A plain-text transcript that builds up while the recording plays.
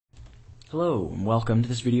Hello and welcome to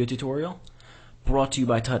this video tutorial brought to you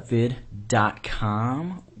by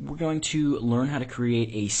tutvid.com. We're going to learn how to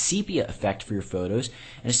create a sepia effect for your photos.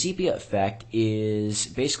 And a sepia effect is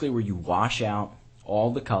basically where you wash out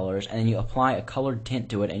all the colors and then you apply a colored tint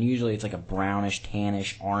to it, and usually it's like a brownish,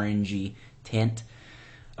 tannish, orangey tint.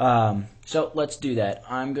 So let's do that.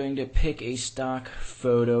 I'm going to pick a stock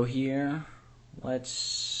photo here. We'll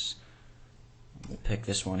pick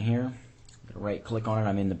this one here. Right click on it.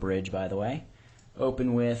 I'm in the bridge, by the way.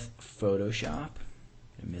 Open with Photoshop.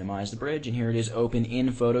 Minimize the bridge, and here it is, open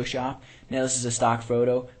in Photoshop. Now this is a stock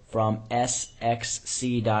photo from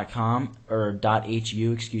sxc.com, or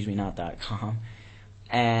 .hu, excuse me, not .com.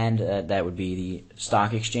 And that would be the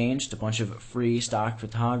stock exchange. It's a bunch of free stock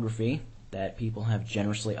photography that people have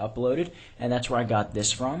generously uploaded, and that's where I got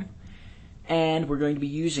this from. And we're going to be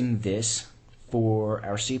using this for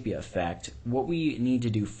our sepia effect. What we need to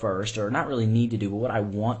do first, or not really need to do, but what I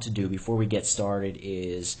want to do before we get started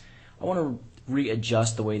is I want to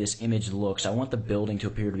readjust the way this image looks. I want the building to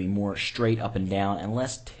appear to be more straight up and down and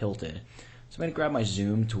less tilted. So I'm going to grab my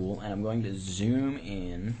zoom tool and I'm going to zoom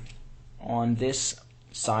in on this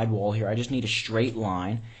side wall here. I just need a straight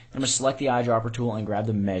line. I'm going to select the eyedropper tool and grab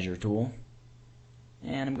the measure tool,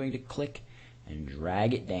 and I'm going to click and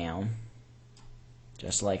drag it down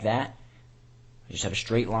just like that. I just have a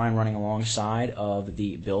straight line running alongside of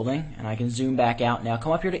the building, and I can zoom back out. Now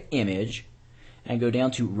come up here to Image and go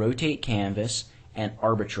down to Rotate Canvas and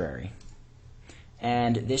Arbitrary.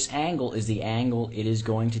 And this angle is the angle it is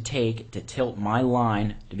going to take to tilt my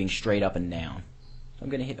line to being straight up and down. So I'm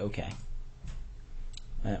going to hit OK.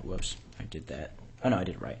 Whoops, I did that. Oh no, I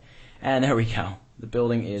did it right. And there we go. The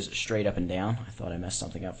building is straight up and down. I thought I messed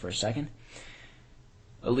something up for a second.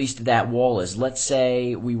 At least that wall is. Let's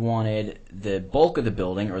say we wanted the bulk of the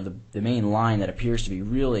building, or the main line that appears to be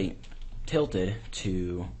really tilted,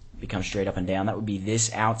 to become straight up and down. That would be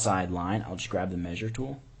this outside line. I'll just grab the measure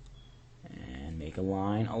tool and make a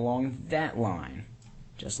line along that line,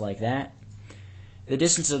 just like that. The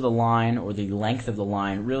distance of the line, or the length of the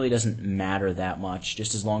line, really doesn't matter that much,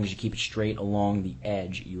 just as long as you keep it straight along the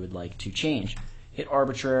edge you would like to change. Hit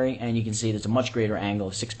Arbitrary, and you can see there's a much greater angle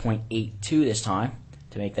of 6.82 this time.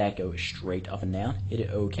 To make that go straight up and down, hit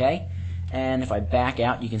it OK. And if I back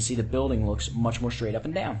out, you can see the building looks much more straight up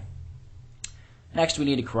and down. Next, we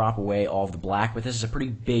need to crop away all of the black, but this is a pretty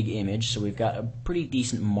big image, so we've got a pretty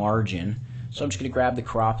decent margin. So I'm just going to grab the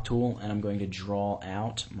crop tool, and I'm going to draw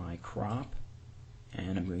out my crop,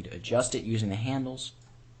 and I'm going to adjust it using the handles.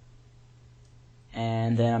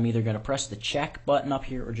 And then I'm either going to press the check button up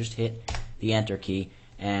here or just hit the Enter key.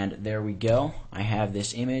 And there we go. I have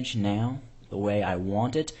this image now the way I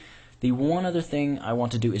want it. The one other thing I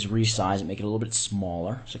want to do is resize it, make it a little bit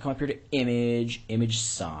smaller. So come up here to Image, Image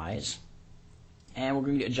Size, and we're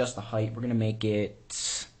going to adjust the height. We're going to make it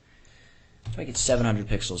 700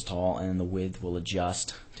 pixels tall, and then the width will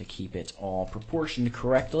adjust to keep it all proportioned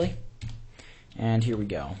correctly. And here we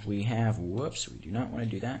go. We have, whoops, we do not want to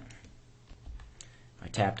do that. I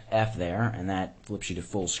tapped F there, and that flips you to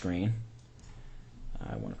full screen.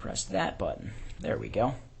 I want to press that button. There we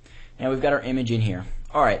go. Now we've got our image in here.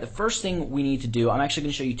 Alright, the first thing we need to do, I'm actually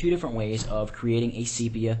going to show you two different ways of creating a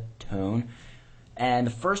sepia tone. And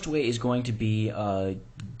the first way is going to be a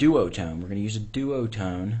duotone. We're going to use a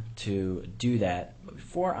duotone to do that. But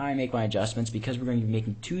before I make my adjustments, because we're going to be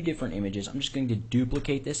making two different images, I'm just going to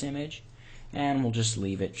duplicate this image, and we'll just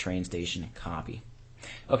leave it train station copy.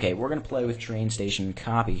 Okay, we're going to play with train station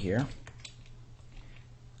copy here.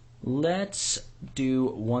 Let's do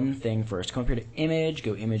one thing first. Come up here to Image,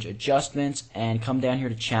 go Image Adjustments, and come down here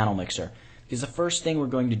to Channel Mixer. Because the first thing we're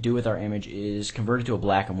going to do with our image is convert it to a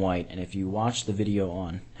black and white. And if you watch the video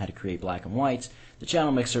on how to create black and whites, the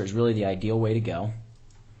Channel Mixer is really the ideal way to go.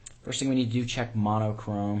 First thing we need to do, check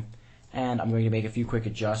monochrome. And I'm going to make a few quick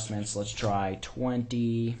adjustments. Let's try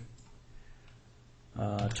 20,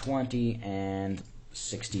 20, and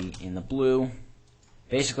 60 in the blue.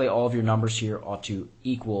 Basically, all of your numbers here ought to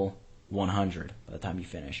equal 100 by the time you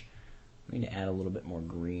finish. I'm going to add a little bit more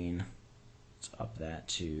green. Let's up that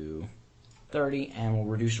to 30, and we'll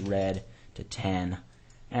reduce red to 10.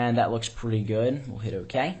 And that looks pretty good. We'll hit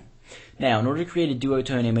OK. Now, in order to create a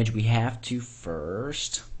duotone image, we have to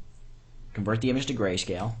first convert the image to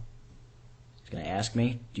grayscale. It's going to ask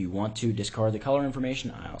me, do you want to discard the color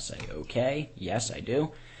information? I'll say OK. Yes, I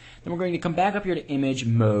do. Then we're going to come back up here to Image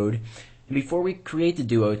Mode. And before we create the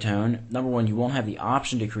duotone, number one, you won't have the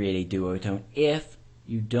option to create a duotone if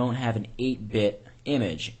you don't have an 8-bit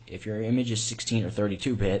image. If your image is 16 or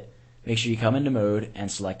 32-bit, make sure you come into Mode and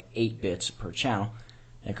select 8 bits per channel.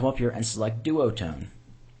 And come up here and select Duotone.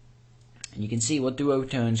 And you can see what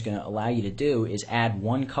Duotone is going to allow you to do is add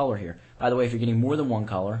one color here. By the way, if you're getting more than one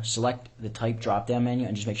color, select the type drop-down menu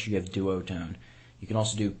and just make sure you have Duotone. You can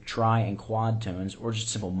also do tri and quad tones, or just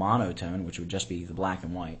simple monotone, which would just be the black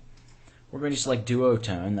and white. We're going to select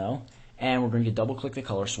Duotone though, and we're going to double-click the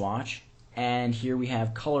color swatch. And here we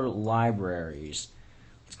have color libraries.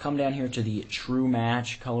 Let's come down here to the True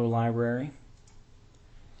Match color library,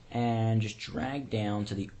 and just drag down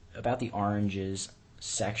to about the oranges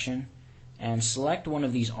section. And select one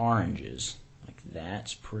of these oranges. Like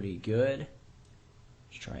that's pretty good.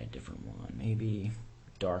 Let's try a different one. Maybe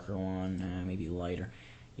a darker one, maybe lighter.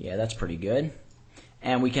 Yeah, that's pretty good.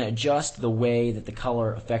 And we can adjust the way that the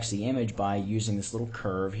color affects the image by using this little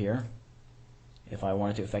curve here. If I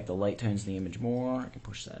wanted to affect the light tones of the image more, I can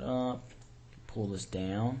push that up, pull this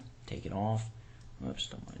down, take it off. Oops,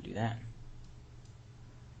 don't want to do that.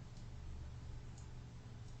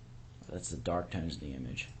 That's the dark tones of the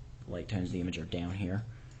image. Light tones of the image are down here.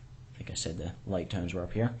 I think I said the light tones were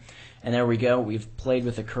up here. And there we go. We've played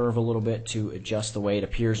with the curve a little bit to adjust the way it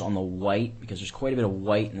appears on the white, because there's quite a bit of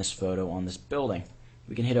white in this photo on this building.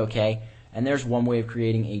 We can hit OK, and there's one way of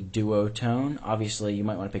creating a duotone. Obviously, you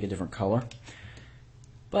might want to pick a different color.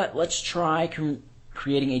 But let's try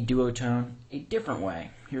creating a duotone a different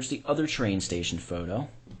way. Here's the other train station photo.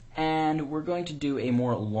 And we're going to do a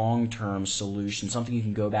more long-term solution, something you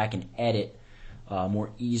can go back and edit more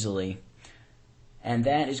easily, and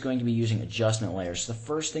that is going to be using adjustment layers. So the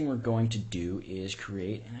first thing we're going to do is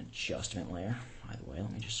create an adjustment layer. By the way,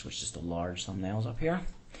 let me just switch this to large thumbnails up here.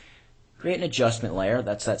 Create an adjustment layer.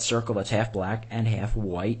 That's that circle that's half black and half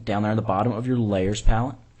white down there on the bottom of your layers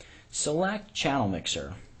palette. Select channel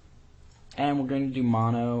mixer, and we're going to do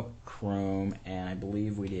monochrome, and I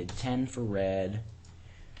believe we did 10 for red,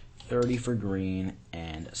 30 for green,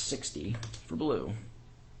 and 60 for blue.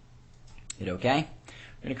 Hit OK.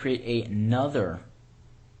 We're going to create another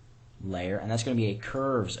layer, and that's going to be a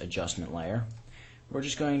curves adjustment layer. We're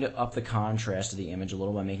just going to up the contrast of the image a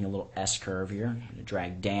little by making a little S curve here. I'm going to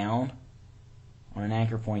drag down on an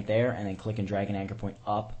anchor point there, and then click and drag an anchor point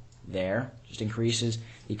up there. Just increases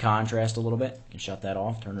the contrast a little bit. You can shut that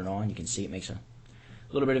off, turn it on. You can see it makes a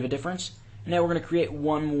little bit of a difference. And now we're going to create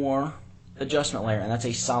one more adjustment layer, and that's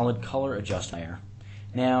a solid color adjustment layer.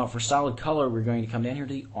 Now for solid color, we're going to come down here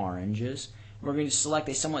to the oranges. We're going to select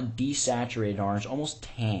a somewhat desaturated orange, almost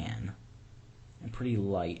tan, and pretty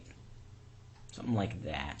light. Something like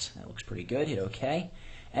that. That looks pretty good. Hit OK.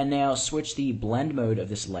 And now switch the blend mode of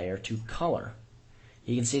this layer to color.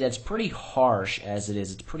 You can see that's pretty harsh as it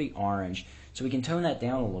is. It's pretty orange. So we can tone that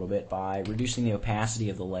down a little bit by reducing the opacity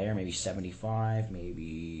of the layer, maybe 75,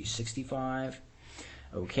 maybe 65.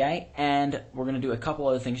 Okay, and we're going to do a couple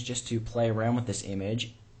other things just to play around with this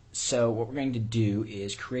image. So what we're going to do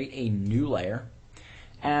is create a new layer,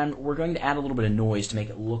 and we're going to add a little bit of noise to make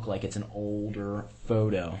it look like it's an older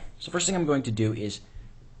photo. So first thing I'm going to do is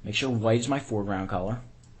make sure white is my foreground color.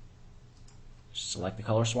 Select the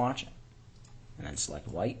color swatch, and then select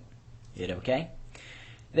white. Hit OK.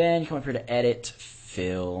 Then come up here to Edit,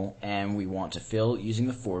 Fill, and we want to fill using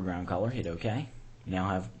the foreground color. Hit OK. We now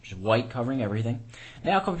have just white covering everything.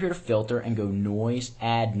 Now come up here to Filter and go Noise,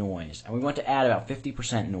 Add Noise. And we want to add about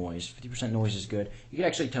 50% noise. 50% noise is good. You can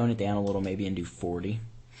actually tone it down a little maybe and do 40.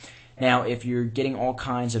 Now if you're getting all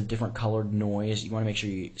kinds of different colored noise, you want to make sure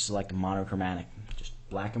you select monochromatic, just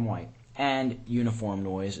black and white. And uniform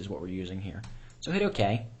noise is what we're using here. So hit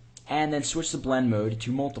OK, and then switch the blend mode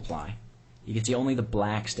to multiply. You can see only the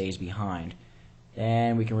black stays behind.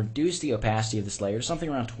 Then we can reduce the opacity of this layer to something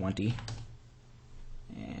around 20.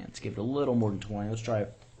 And let's give it a little more than 20. Let's try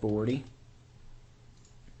 40.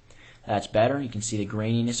 That's better. You can see the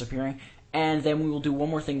graininess appearing. And then we will do one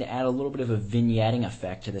more thing to add a little bit of a vignetting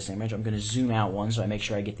effect to this image. I'm going to zoom out one so I make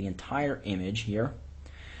sure I get the entire image here.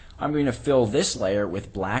 I'm going to fill this layer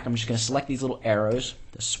with black. I'm just going to select these little arrows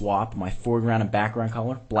to swap my foreground and background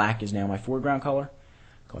color. Black is now my foreground color.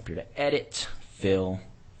 Go up here to Edit, Fill,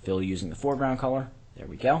 Fill using the foreground color. There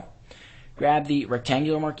we go. Grab the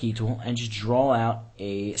rectangular marquee tool and just draw out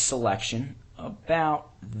a selection about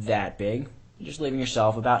that big. You're just leaving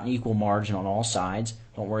yourself about an equal margin on all sides.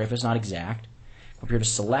 Don't worry if it's not exact. Come up here to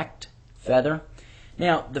Select, Feather.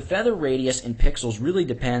 Now, the feather radius in pixels really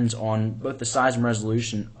depends on both the size and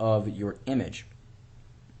resolution of your image.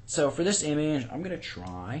 So for this image, I'm going to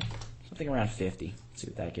try something around 50. Let's see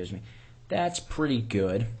what that gives me. That's pretty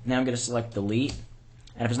good. Now I'm going to select Delete.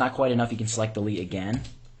 And if it's not quite enough, you can select Delete again.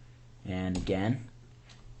 And again,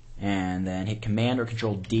 and then hit Command or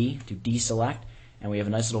Control D to deselect, and we have a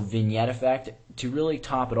nice little vignette effect. To really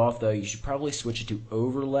top it off though, you should probably switch it to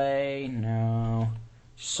Overlay. No,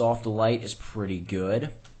 Soft Light is pretty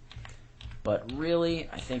good. But really,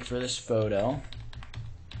 I think for this photo,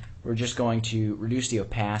 we're just going to reduce the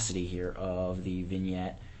opacity here of the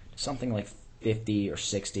vignette to something like 50 or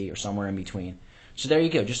 60 or somewhere in between. So there you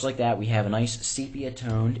go. Just like that, we have a nice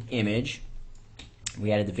sepia-toned image.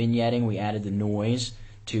 We added the vignetting, we added the noise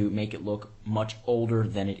to make it look much older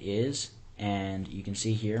than it is. And you can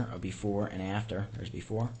see here a before and after. There's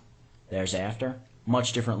before, there's after.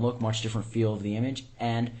 Much different look, much different feel of the image.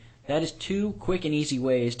 And that is 2 quick and easy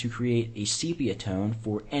ways to create a sepia tone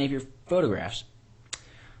for any of your photographs.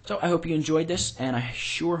 So I hope you enjoyed this, and I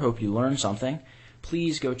sure hope you learned something.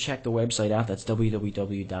 Please go check the website out. That's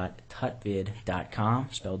www.tutvid.com,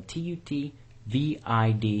 spelled Tutvid.com.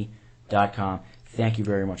 Thank you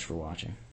very much for watching.